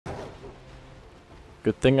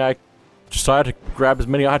Good thing I decided to grab as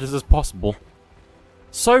many items as possible.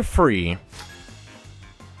 So free.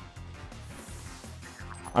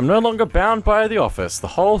 I'm no longer bound by the office. The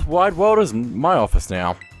whole wide world is my office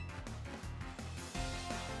now.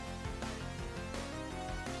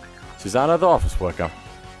 Susanna, the office worker.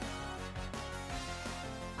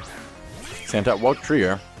 Sent out Wild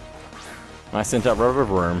Trio. I sent out River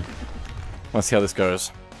Room. Let's see how this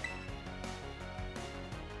goes.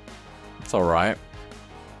 It's alright.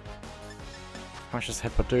 I should just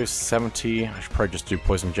headbutt do 70. I should probably just do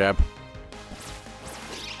Poison Jab.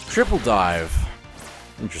 Triple Dive.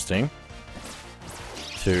 Interesting.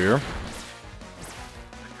 2.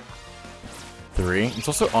 3. It's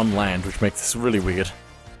also on land, which makes this really weird.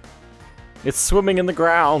 It's swimming in the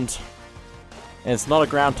ground. And it's not a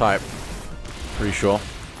ground type. Pretty sure.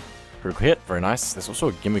 Critical hit, very nice. There's also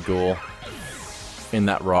a Gimmighoul in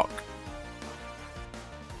that rock.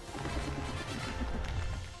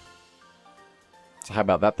 So how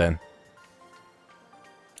about that then?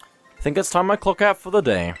 I think it's time I clock out for the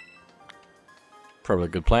day. Probably a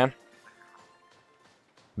good plan.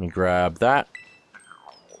 Let me grab that.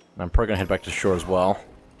 I'm probably gonna head back to shore as well.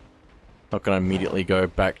 Not gonna immediately go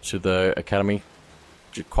back to the academy.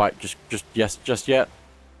 Just yet.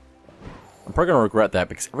 I'm probably gonna regret that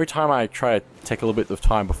because every time I try to take a little bit of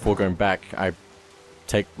time before going back, I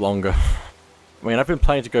take longer. I mean, I've been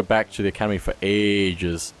planning to go back to the academy for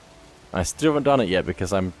ages. I still haven't done it yet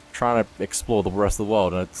because I'm trying to explore the rest of the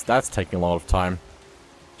world, and that's taking a lot of time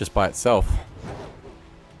just by itself.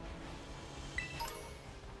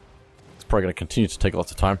 It's probably going to continue to take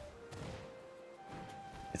lots of time.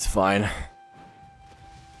 It's fine.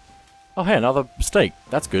 Oh hey, another mistake.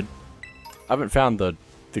 That's good. I haven't found the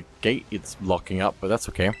gate it's locking up, but that's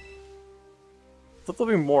okay. I thought there'd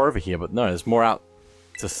be more over here, but no, there's more out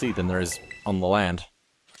to sea than there is on the land.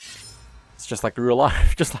 It's just like real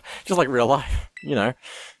life, just like real life, you know.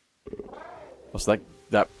 Also,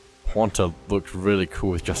 that Haunter looked really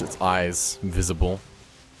cool with just its eyes visible.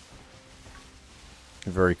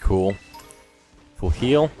 Very cool. Full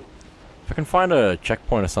heal. If I can find a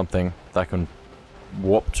checkpoint or something that I can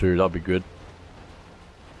warp to, that'll be good.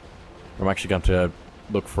 I'm actually going to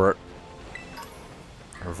look for it.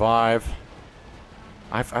 Revive.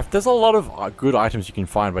 There's a lot of good items you can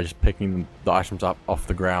find by just picking the items up off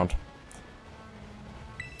the ground.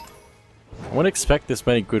 I wouldn't expect this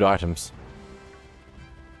many good items.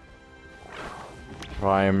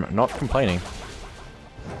 I'm not complaining.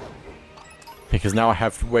 Because now I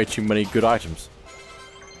have way too many good items.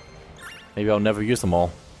 Maybe I'll never use them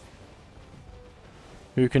all.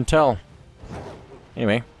 Who can tell?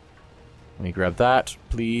 Anyway. Let me grab that,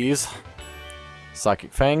 please.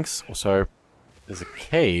 Psychic Fangs. Also, there's a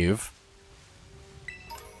cave.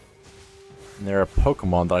 And there are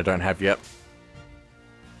Pokemon that I don't have yet.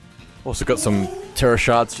 Also got some Terra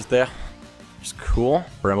Shards just there. Which is cool.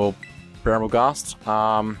 Bramble-Ghast.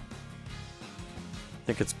 I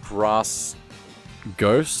think it's Grass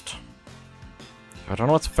Ghost. I don't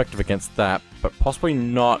know what's effective against that, but possibly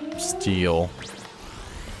not Steel.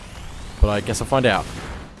 But I guess I'll find out.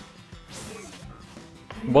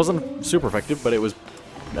 It wasn't super effective, but it was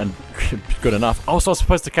good enough. Also, I was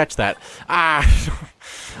supposed to catch that. Ah!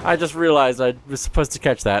 I just realized I was supposed to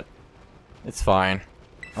catch that. It's fine.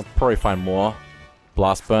 I'll probably find more.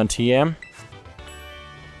 Blast Burn TM.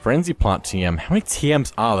 Frenzy Plant TM. How many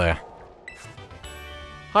TMs are there?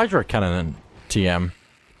 Hydro Cannon TM.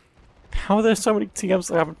 How are there so many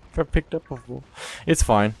TMs I haven't picked up before? It's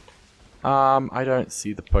fine. I don't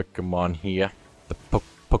see the Pokemon here. The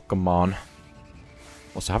Pokemon.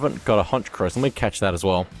 Also, I haven't got a Hunch Crow, so let me catch that as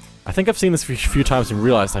well. I think I've seen this a few times and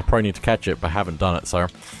realized I probably need to catch it, but haven't done it, so...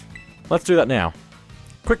 Let's do that now.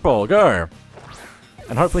 Quick Ball, go!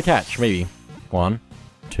 And hopefully catch, maybe. 1,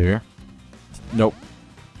 2... Nope.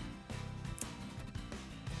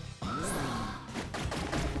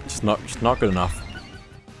 Just not good enough.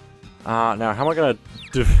 Now, how am I gonna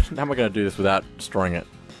do this without destroying it?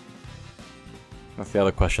 That's the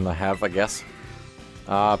other question I have, I guess.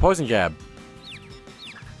 Poison Jab.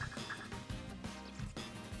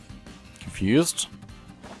 Confused.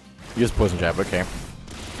 Use Poison Jab, okay.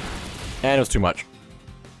 And it was too much.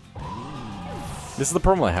 This is the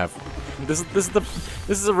problem I have. This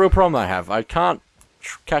is a real problem I have. I can't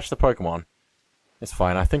catch the Pokemon. It's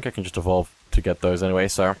fine. I think I can just evolve to get those anyway,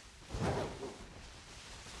 so...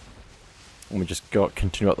 Let me just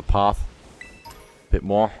continue up the path. A bit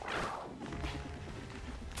more.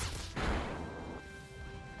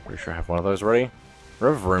 Pretty sure I have one of those already.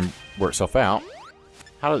 River Room worked itself out.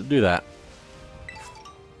 How did it do that?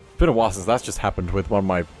 It's been a while since that's just happened with one of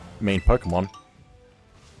my main Pokemon.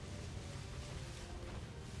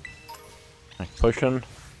 Like potion.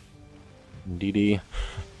 DD.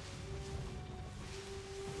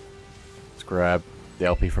 Let's grab the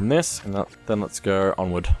LP from this, and then let's go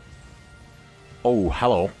onward. Oh,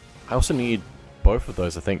 hello. I also need both of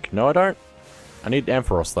those, I think. No, I don't. I need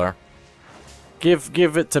Ampharos, though.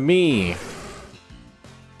 Give it to me.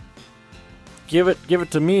 Give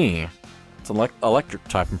it to me. It's an electric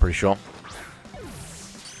type, I'm pretty sure.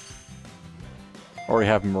 Already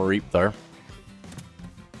have Mareep, though.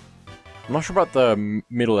 I'm not sure about the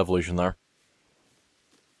middle evolution, though.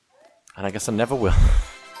 And I guess I never will.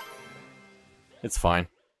 It's fine.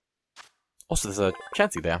 Also, there's a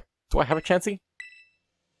Chansey there. Do I have a Chansey?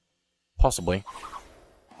 Possibly.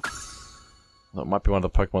 That might be one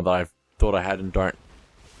of the Pokemon that I thought I had and don't.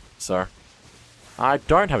 So, I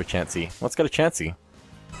don't have a Chansey. Let's get a Chansey.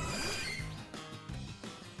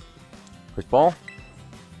 Quick ball.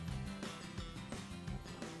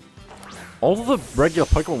 All of the regular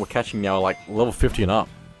Pokemon we're catching now are like level 50 and up.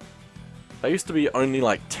 There used to be only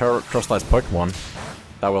like terrestrialized Pokemon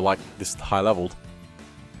that were like this high leveled.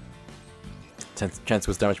 Chansey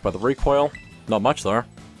was damaged by the recoil. Not much though.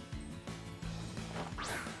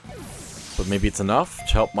 But maybe it's enough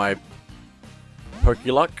to help my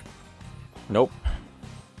Pokeluck. Nope.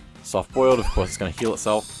 Soft boiled, of course it's gonna heal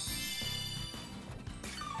itself.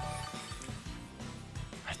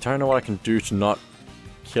 I don't know what I can do to not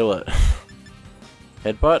kill it.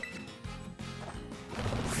 Headbutt.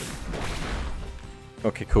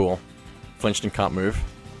 Okay, cool. Flinched and can't move.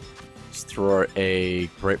 Just throw a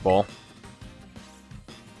Great Ball.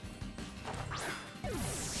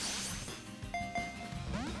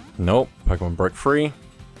 Nope. Pokemon broke free.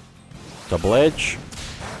 Double Edge.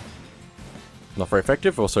 Not very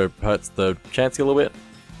effective. Also hurts the Chansey a little bit.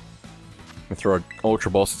 And throw an Ultra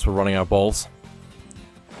Ball since we're running out of balls.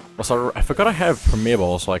 Also, I forgot I have Premier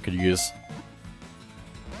Ball, so I could use.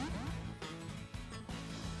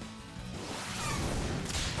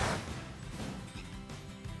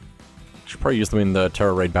 Should probably use them in the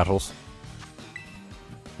Terra Raid battles.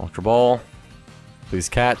 Ultra Ball. Please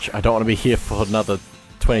catch. I don't want to be here for another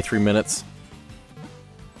 23 minutes.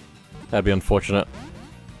 That'd be unfortunate.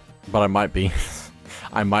 But I might be.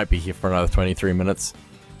 I might be here for another 23 minutes.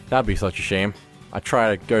 That'd be such a shame. I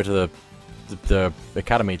try to go to the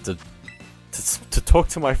academy to talk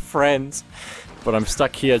to my friends, but I'm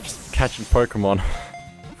stuck here just catching Pokemon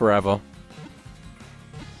forever.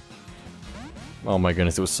 Oh my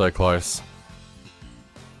goodness, it was so close.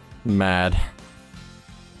 Mad.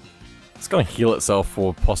 It's gonna heal itself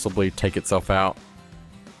or possibly take itself out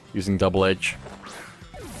using Double Edge.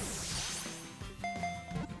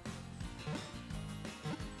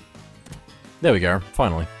 There we go,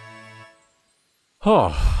 finally.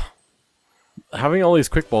 Oh. Having all these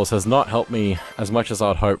quick balls has not helped me as much as I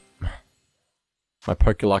would hope. My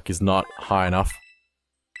Pokeluck is not high enough.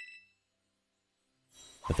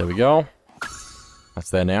 But there we go. That's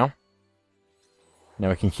there now.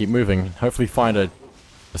 Now we can keep moving. Hopefully find a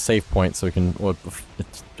save point so we can... or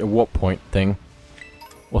a warp point thing.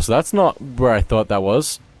 Also, that's not where I thought that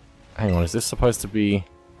was. Hang on, is this supposed to be...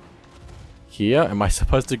 here? Am I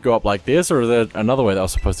supposed to go up like this, or is there another way that I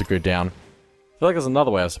was supposed to go down? I feel like there's another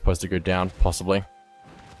way I was supposed to go down, possibly.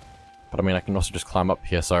 But I mean, I can also just climb up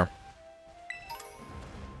here, so...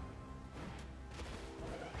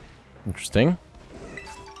 Interesting.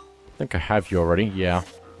 I think I have you already, yeah.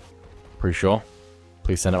 Pretty sure.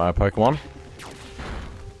 Please send out my Pokemon.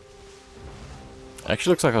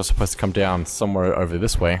 Actually looks like I was supposed to come down somewhere over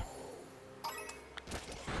this way.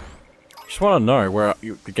 Just want to know where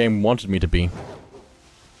the game wanted me to be.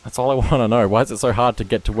 That's all I want to know. Why is it so hard to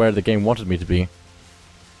get to where the game wanted me to be?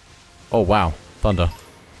 Oh wow, thunder.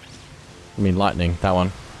 I mean lightning, that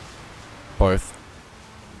one. Both.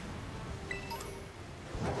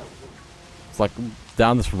 It's like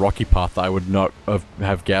down this rocky path that I would not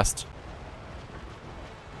have guessed.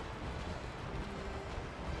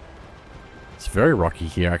 It's very rocky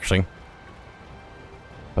here, actually.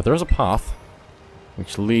 But there is a path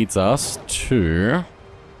which leads us to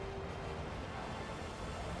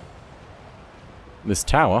this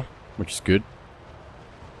tower, which is good.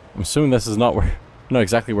 I'm assuming this is not where... know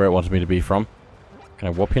exactly where it wanted me to be from. Can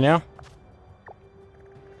I warp here now?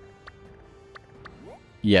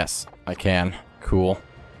 Yes, I can. Cool.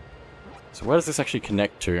 So where does this actually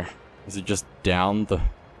connect to? Is it just down the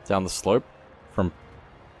slope from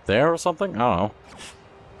there or something? I don't know.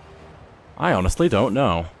 I honestly don't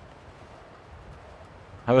know.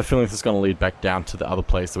 I have a feeling this is going to lead back down to the other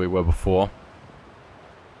place that we were before.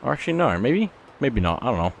 Or actually no, maybe? Maybe not, I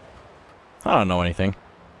don't know. I don't know anything.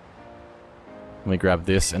 Let me grab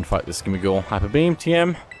this and fight this Gimmighoul. Hyper Beam,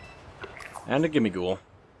 TM, and a Gimmighoul.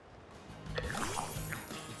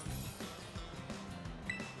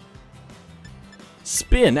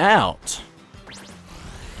 Spin out!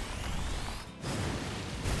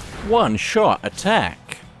 One shot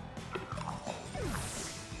attack!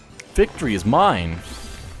 Victory is mine!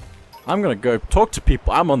 I'm gonna go talk to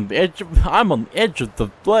people. I'm on the edge of the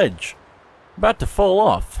ledge. About to fall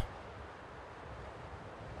off.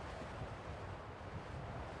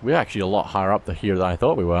 We're actually a lot higher up here than I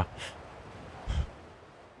thought we were.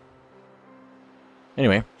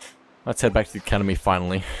 Anyway, let's head back to the academy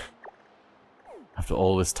finally. After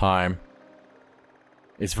all this time.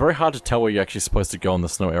 It's very hard to tell where you're actually supposed to go in the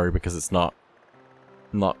snow area because it's not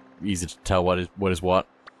easy to tell what is what.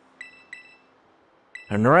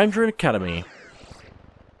 And Narendra Academy.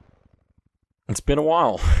 It's been a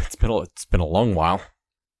while. It's been a long while.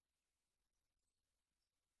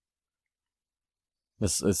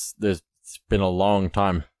 It's been a long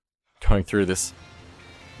time going through this.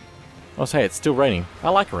 Oh, hey, it's still raining. I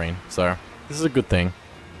like rain, so this is a good thing.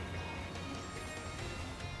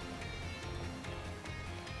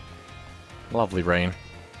 Lovely rain.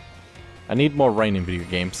 I need more rain in video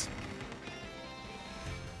games.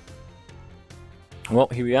 Well,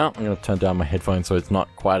 here we are. I'm going to turn down my headphones so it's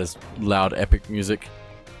not quite as loud, epic music.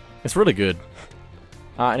 It's really good.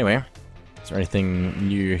 Anyway, is there anything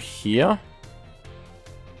new here?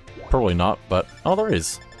 Probably not, but... oh, there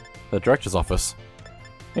is. The director's office.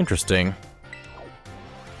 Interesting.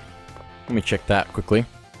 Let me check that quickly.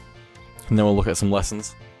 And then we'll look at some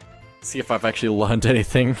lessons. See if I've actually learned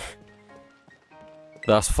anything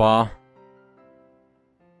thus far.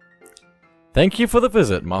 Thank you for the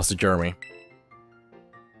visit, Master Jeremy.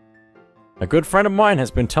 A good friend of mine has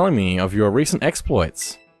been telling me of your recent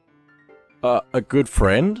exploits. A good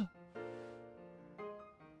friend?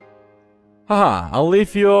 Haha, I'll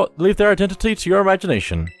leave their identity to your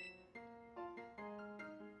imagination.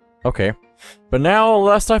 Okay. But now,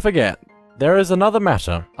 lest I forget, there is another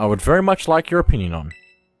matter I would very much like your opinion on.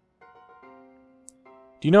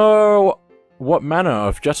 Do you know what manner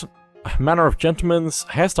of gentlemen's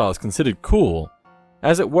hairstyle is considered cool,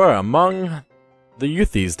 as it were, among the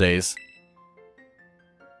youth these days?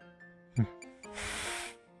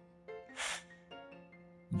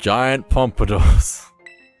 Giant pompadours.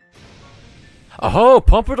 Oh,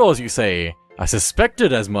 pompadours, you say? I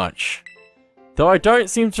suspected as much. Though I don't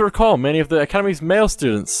seem to recall many of the Academy's male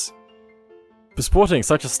students sporting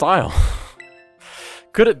such a style.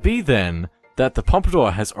 Could it be, then, that the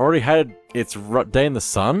pompadour has already had its day in the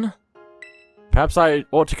sun? Perhaps I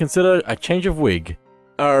ought to consider a change of wig.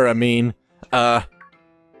 That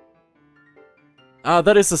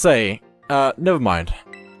is to say, never mind.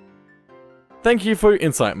 Thank you for your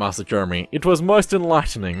insight, Master Jeremy. It was most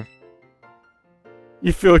enlightening.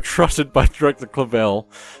 You feel trusted by Director Clavel.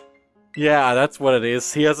 Yeah, that's what it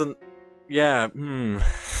is. He hasn't... yeah,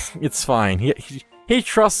 it's fine. He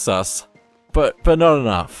trusts us, but not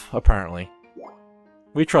enough, apparently.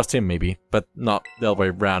 We trust him, maybe, but not the other way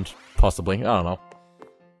around, possibly. I don't know.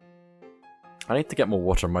 I need to get more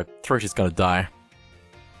water. My throat is gonna die.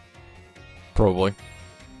 Probably.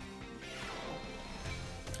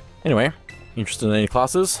 Anyway, interested in any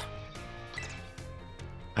classes?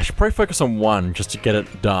 I should probably focus on one just to get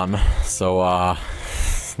it done. So,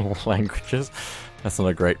 languages. That's not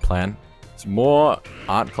a great plan. There's more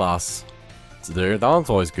art class to do. That one's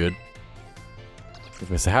always good.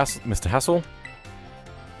 Mr. Hassel?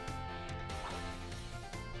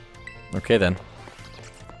 Okay then.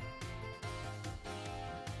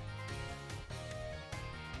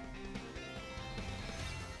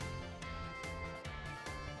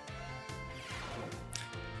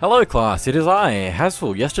 Hello class, it is I,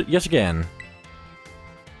 Hassel, yet again.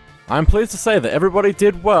 I'm pleased to say that everybody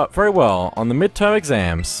did very well on the midterm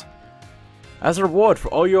exams. As a reward for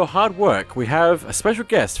all your hard work, we have a special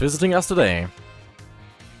guest visiting us today.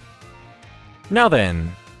 Now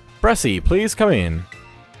then, Bressie, please come in.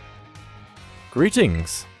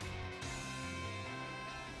 Greetings.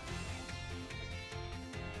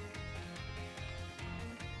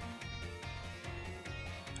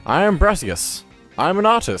 I am Brassius. I'm an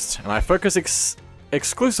artist, and I focus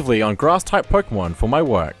exclusively on grass-type Pokemon for my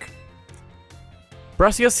work.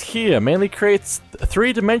 Brassius here mainly creates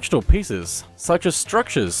three-dimensional pieces, such as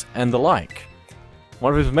structures and the like.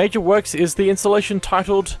 One of his major works is the installation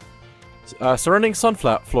titled Surrounding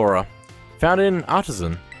Sunflora, found in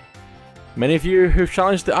Artisan. Many of you who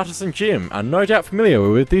challenged the Artisan Gym are no doubt familiar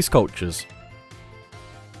with these sculptures.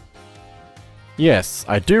 Yes,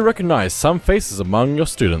 I do recognize some faces among your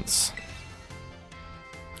students.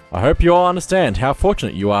 I hope you all understand how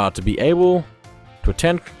fortunate you are to be able to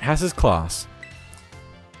attend Hass's class.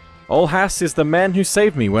 Old Hass is the man who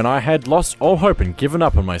saved me when I had lost all hope and given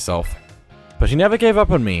up on myself. But he never gave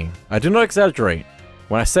up on me. I do not exaggerate.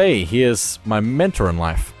 when I say he is my mentor in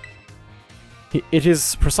life. It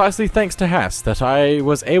is precisely thanks to Hass that I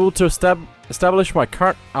was able to establish my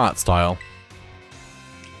current art style.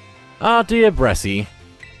 Ah, dear Bressie,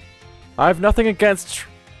 I have nothing against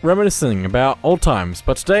reminiscing about old times,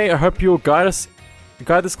 but today I hope you will guide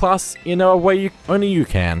this class in a way only you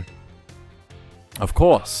can. Of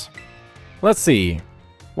course. Let's see.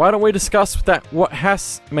 Why don't we discuss what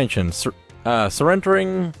Hass mentioned,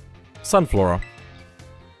 surrendering Sunflora.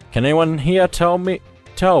 Can anyone here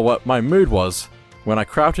tell what my mood was when I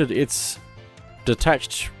crafted its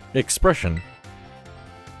detached expression?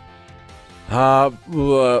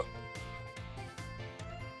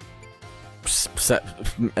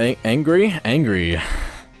 Angry.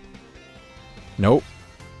 Nope.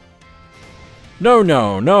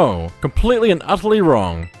 No. Completely and utterly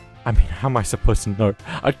wrong. I mean, how am I supposed to know?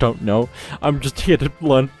 I don't know. I'm just here to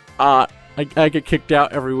learn art. I get kicked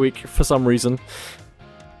out every week for some reason.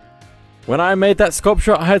 When I made that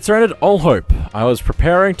sculpture, I had surrendered all hope. I was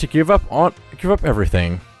preparing to give up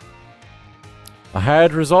everything. I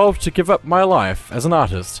had resolved to give up my life as an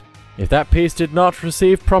artist if that piece did not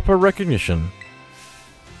receive proper recognition.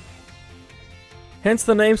 Hence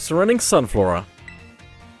the name Surrendering Sunflora.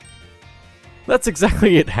 That's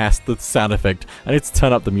exactly it, Hass, the sound effect. I need to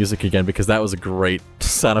turn up the music again because that was a great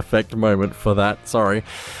sound effect moment for that, sorry.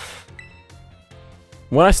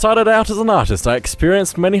 When I started out as an artist, I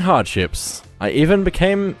experienced many hardships. I even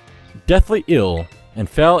became deathly ill and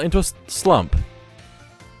fell into a slump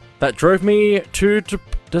that drove me to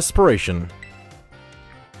desperation.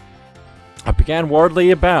 I began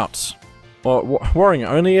worrying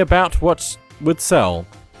only about what would sell.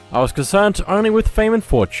 I was concerned only with fame and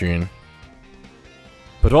fortune.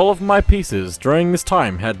 But all of my pieces during this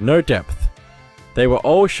time had no depth. They were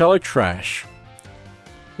all shallow trash.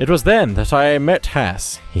 It was then that I met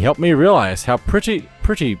Hass. He helped me realize how petty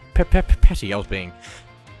I was being.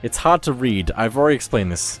 It's hard to read, I've already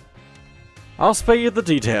explained this. I'll spare you the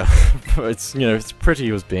detail. It's pretty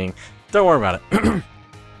he was being. Don't worry about it.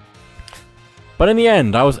 But in the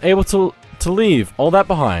end, I was able to leave all that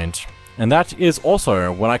behind. And that is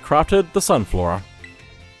also when I crafted the Sunflora.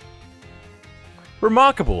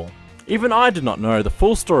 Remarkable! Even I did not know the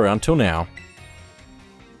full story until now.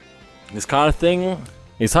 This kind of thing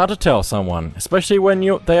is hard to tell someone, especially when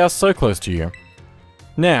they are so close to you.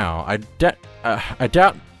 Now, I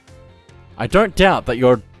don't doubt that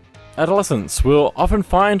your adolescents will often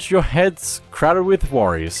find your heads crowded with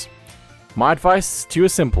worries. My advice to you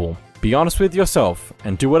is simple. Be honest with yourself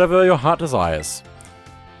and do whatever your heart desires.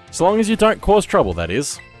 So long as you don't cause trouble, that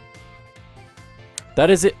is.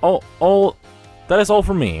 That is all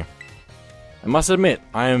from me. I must admit,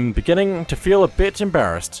 I am beginning to feel a bit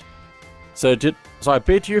embarrassed. So I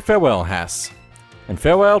bid you farewell, Hass. And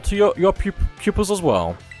farewell to your pupils as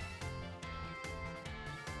well.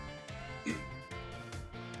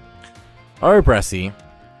 Oh, Bressie.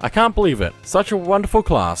 I can't believe it. Such a wonderful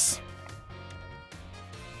class.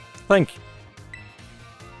 Thank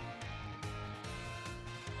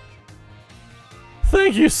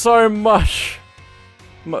you so much.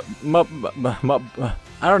 I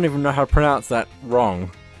don't even know how to pronounce that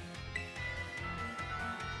wrong.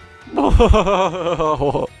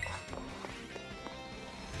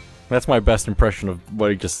 That's my best impression of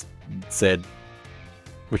what he just said,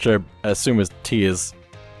 which I assume is tears.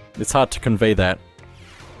 It's hard to convey that.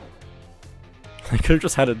 I could have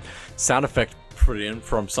just had a sound effect put in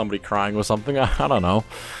from somebody crying or something. I don't know.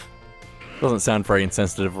 Doesn't sound very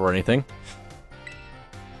insensitive or anything.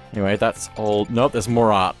 Anyway, that's all. Nope, there's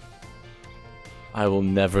more art. I will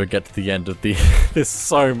never get to the end of the... There's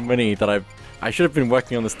so many that I should have been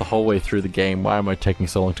working on this the whole way through the game. Why am I taking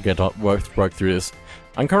so long to get work through this?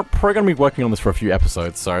 I'm probably going to be working on this for a few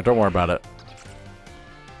episodes, so don't worry about it.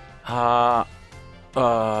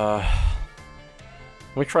 Let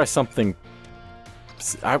me try something...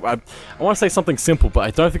 I want to say something simple, but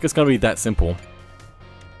I don't think it's going to be that simple.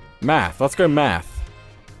 Math. Let's go math.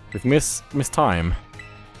 With Miss Time.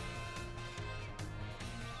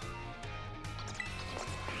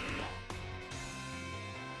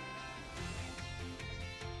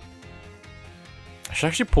 I should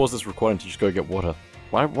actually pause this recording to just go get water.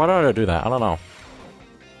 Why did I do that? I don't know.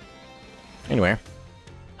 Anyway.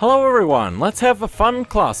 Hello everyone! Let's have a fun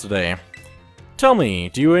class today. Tell me,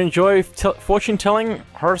 do you enjoy fortune-telling,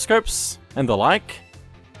 horoscopes, and the like?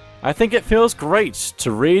 I think it feels great to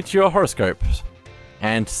read your horoscope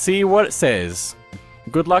and see what it says.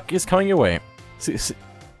 Good luck is coming your way. See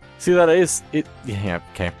that is... Yeah,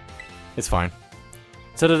 okay. It's fine.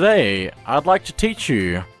 So today, I'd like to teach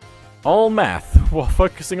you all math while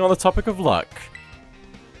focusing on the topic of luck.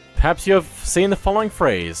 Perhaps you have seen the following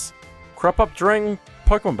phrase crop up during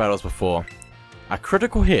Pokemon battles before. A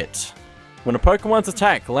critical hit. When a Pokemon's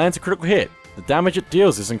attack lands a critical hit, the damage it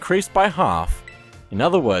deals is increased by half. In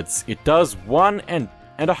other words, it does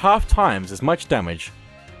 1.5 times as much damage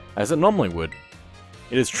as it normally would.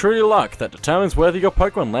 It is truly luck that determines whether your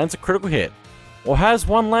Pokemon lands a critical hit, or has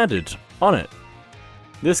one landed on it.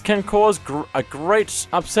 This can cause a great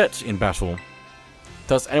upset in battle.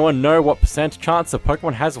 Does anyone know what percent chance a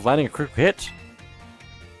Pokemon has of landing a critical hit?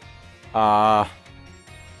 No.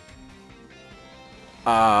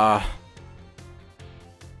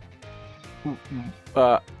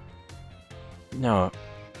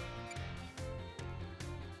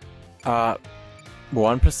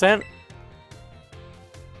 1%?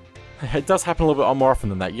 It does happen a little bit more often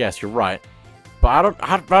than that, yes, you're right. But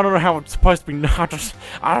I don't know how I'm supposed to be,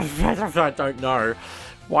 I don't know.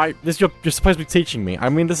 Why, you're supposed to be teaching me. I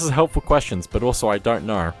mean, this is helpful questions, but also I don't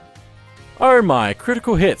know. Oh my,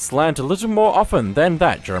 critical hits land a little more often than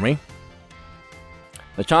that, Jeremy.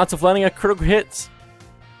 The chance of landing a critical hit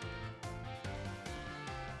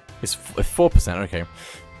is 4%, okay.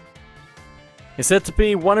 It's said to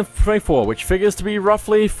be 1 in 24, which figures to be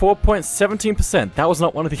roughly 4.17%. That was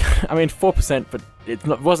not one of the... I mean, 4%, but it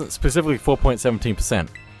wasn't specifically 4.17%.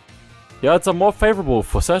 The odds are more favorable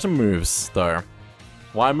for certain moves, though.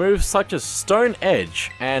 While moves such as Stone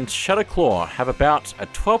Edge and Shadow Claw have about a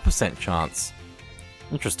 12% chance.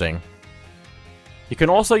 Interesting. You can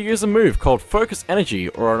also use a move called Focus Energy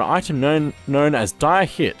or an item known as Dire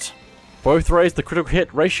Hit. Both raise the critical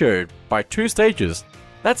hit ratio by 2 stages.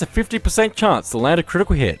 That's a 50% chance to land a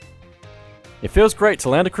critical hit. It feels great to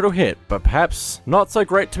land a critical hit, but perhaps not so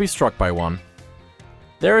great to be struck by one.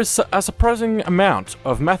 There is a surprising amount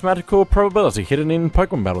of mathematical probability hidden in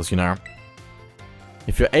Pokemon battles, you know.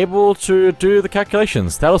 If you're able to do the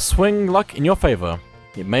calculations, that'll swing luck in your favor.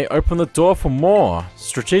 It may open the door for more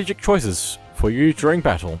strategic choices for you during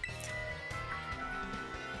battle.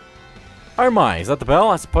 Oh my, is that the bell?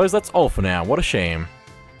 I suppose that's all for now. What a shame.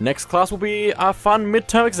 Next class will be our fun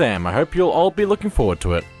midterm exam. I hope you'll all be looking forward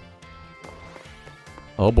to it.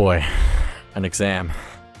 Oh boy, an exam.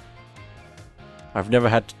 I've never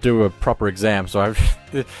had to do a proper exam, so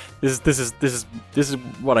this is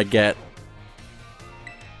what I get.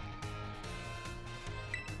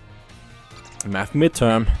 Math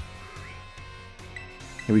midterm.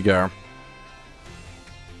 Here we go.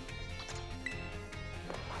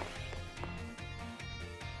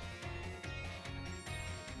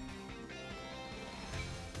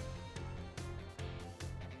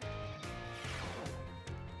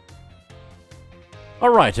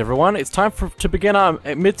 Alright everyone, it's time to begin our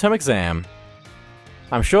midterm exam.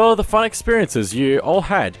 I'm sure the fun experiences you all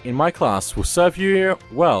had in my class will serve you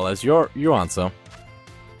well as you answer.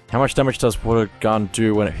 How much damage does Water Gun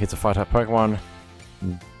do when it hits a Fire-type Pokemon?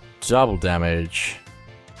 Double damage.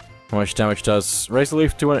 How much damage does Razor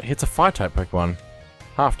Leaf do when it hits a Fire-type Pokemon?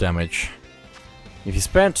 Half damage. If you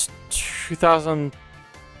spent 2,000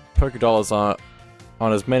 Pokédollars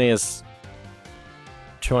on as many as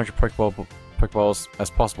 200 Pokeballs as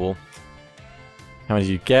possible, how many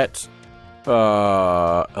do you get?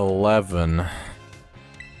 11.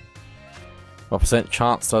 What percent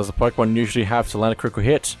chance does a Pokemon usually have to land a critical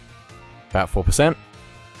hit? About 4%.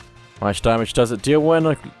 How much damage does it deal when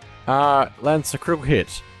it lands a critical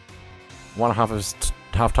hit?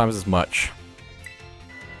 1.5 times as much.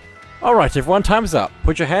 Alright everyone, time is up.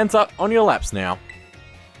 Put your hands up on your laps now.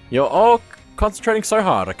 You're all concentrating so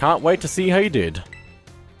hard, I can't wait to see how you did.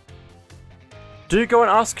 Do go and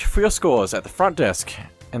ask for your scores at the front desk,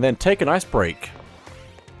 and then take a nice break.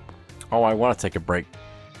 Oh, I want to take a break.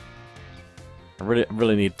 I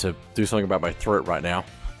really need to do something about my throat right now.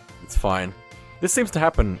 It's fine. This seems to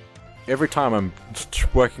happen every time I'm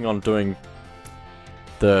working on doing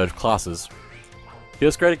the classes.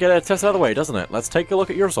 Feels great to get a test out of the way, doesn't it? Let's take a look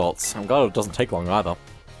at your results. I'm glad it doesn't take long either.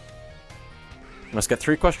 You must get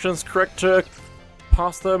 3 questions correct to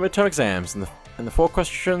pass the midterm exams, and the 4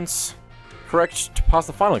 questions correct to pass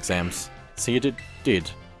the final exams. So you did.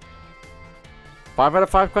 5 out of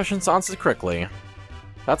 5 questions answered correctly.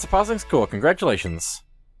 That's a passing score, congratulations.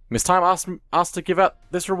 Miss Time asked to give out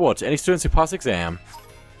this reward to any students who pass the exam.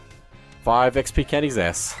 5 XP candies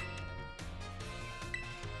S.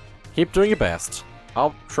 Keep doing your best.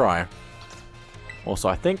 I'll try. Also,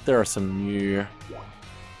 I think there are some new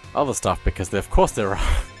other stuff, because of course there are.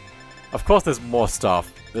 Of course there's more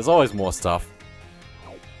stuff. There's always more stuff.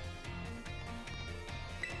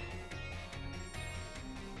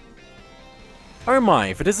 Oh my,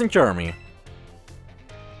 if it isn't Jeremy.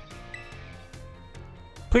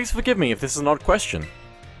 Please forgive me if this is an odd question.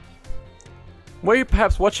 Were you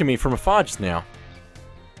perhaps watching me from afar just now?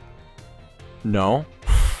 No.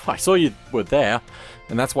 I saw you were there,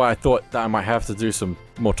 and that's why I thought that I might have to do some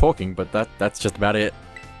more talking, but that's just about it.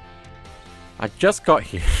 I just got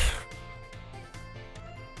here.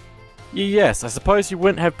 Yes, I suppose you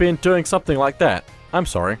wouldn't have been doing something like that. I'm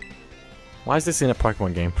sorry. Why is this in a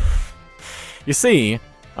Pokemon game? You see,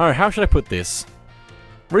 oh, how should I put this?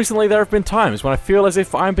 Recently there have been times when I feel as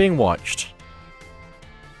if I'm being watched.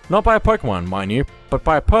 Not by a Pokemon, mind you, but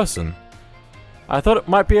by a person. I thought it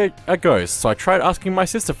might be a ghost, so I tried asking my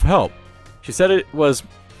sister for help. She said it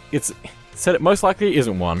most likely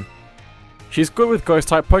isn't one. She's good with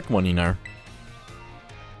ghost-type Pokemon, you know.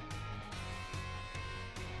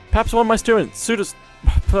 Perhaps one of my students...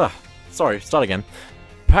 Sorry, start again.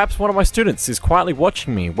 Perhaps one of my students is quietly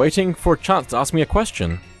watching me, waiting for a chance to ask me a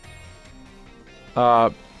question.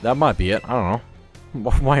 That might be it. I don't know.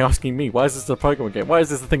 Why asking me? Why is this a Pokemon game? Why is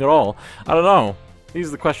this a thing at all? I don't know. These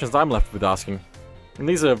are the questions I'm left with asking. And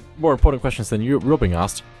these are more important questions than you're being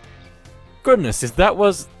asked. Goodness,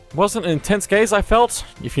 wasn't an intense gaze I felt?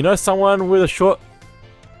 If you know someone with a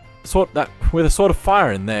sort of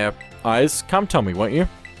fire in their eyes, come tell me, won't you?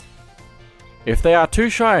 If they are too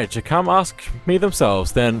shy to come ask me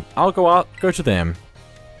themselves, then I'll go to them.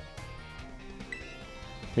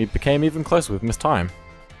 We became even closer with Miss Time.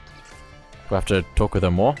 Do I have to talk with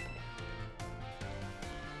her more?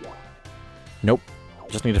 Nope.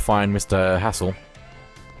 Just need to find Mr. Hassel.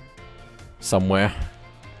 Somewhere.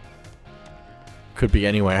 Could be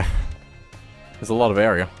anywhere. There's a lot of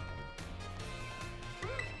area.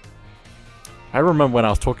 I remember when I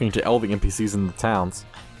was talking to elving NPCs in the towns.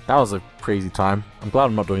 That was a crazy time. I'm glad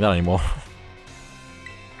I'm not doing that anymore.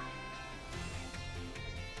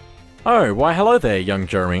 Oh, why hello there, young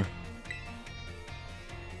Jeremy.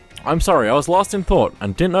 I'm sorry, I was lost in thought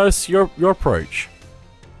and didn't notice your approach.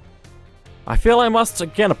 I feel I must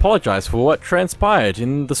again apologize for what transpired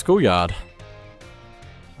in the schoolyard.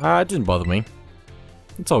 It didn't bother me.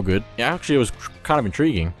 It's all good. Yeah, actually it was kind of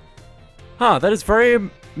intriguing. That is very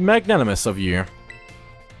magnanimous of you.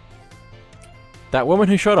 That woman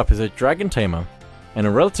who showed up is a dragon tamer, and a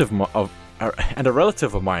relative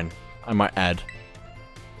of mine, I might add.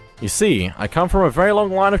 You see, I come from a very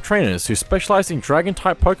long line of trainers who specialize in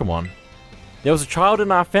dragon-type Pokemon. There was a child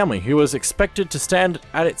in our family who was expected to stand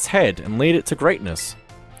at its head and lead it to greatness.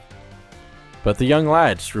 But the young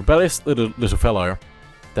lad, rebellious little fellow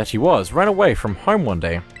that he was, ran away from home one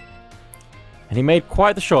day. And he made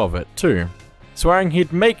quite the show of it, too, swearing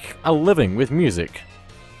he'd make a living with music.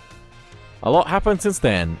 A lot happened since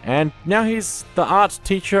then, and now he's the art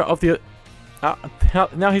teacher of the...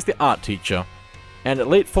 now he's the art teacher, and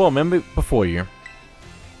Elite Four member before you.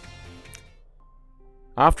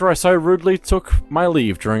 After I so rudely took my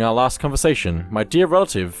leave during our last conversation, my dear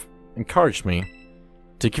relative encouraged me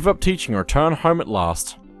to give up teaching and return home at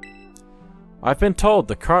last. I've been told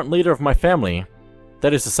the current leader of my family,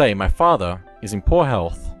 that is to say, my father, is in poor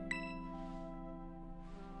health.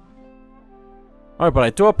 Oh, but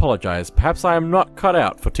I do apologize. Perhaps I am not cut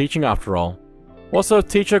out for teaching after all. Also,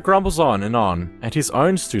 teacher grumbles on, and his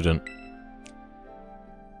own student.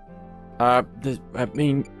 I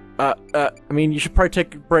mean, you should probably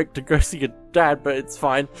take a break to go see your dad, but it's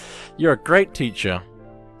fine. You're a great teacher.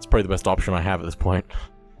 It's probably the best option I have at this point.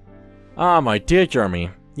 My dear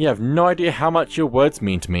Jeremy, you have no idea how much your words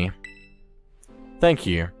mean to me. Thank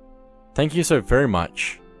you. Thank you so very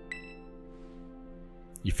much.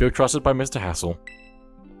 You feel trusted by Mr. Hassel.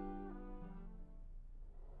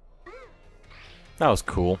 That was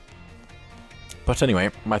cool. But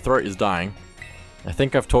anyway, my throat is dying. I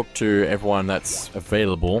think I've talked to everyone that's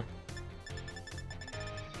available.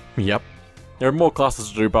 Yep. There are more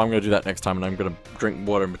classes to do, but I'm going to do that next time, and I'm going to drink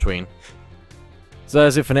water in between. So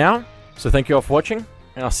that's it for now. So thank you all for watching,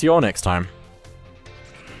 and I'll see you all next time.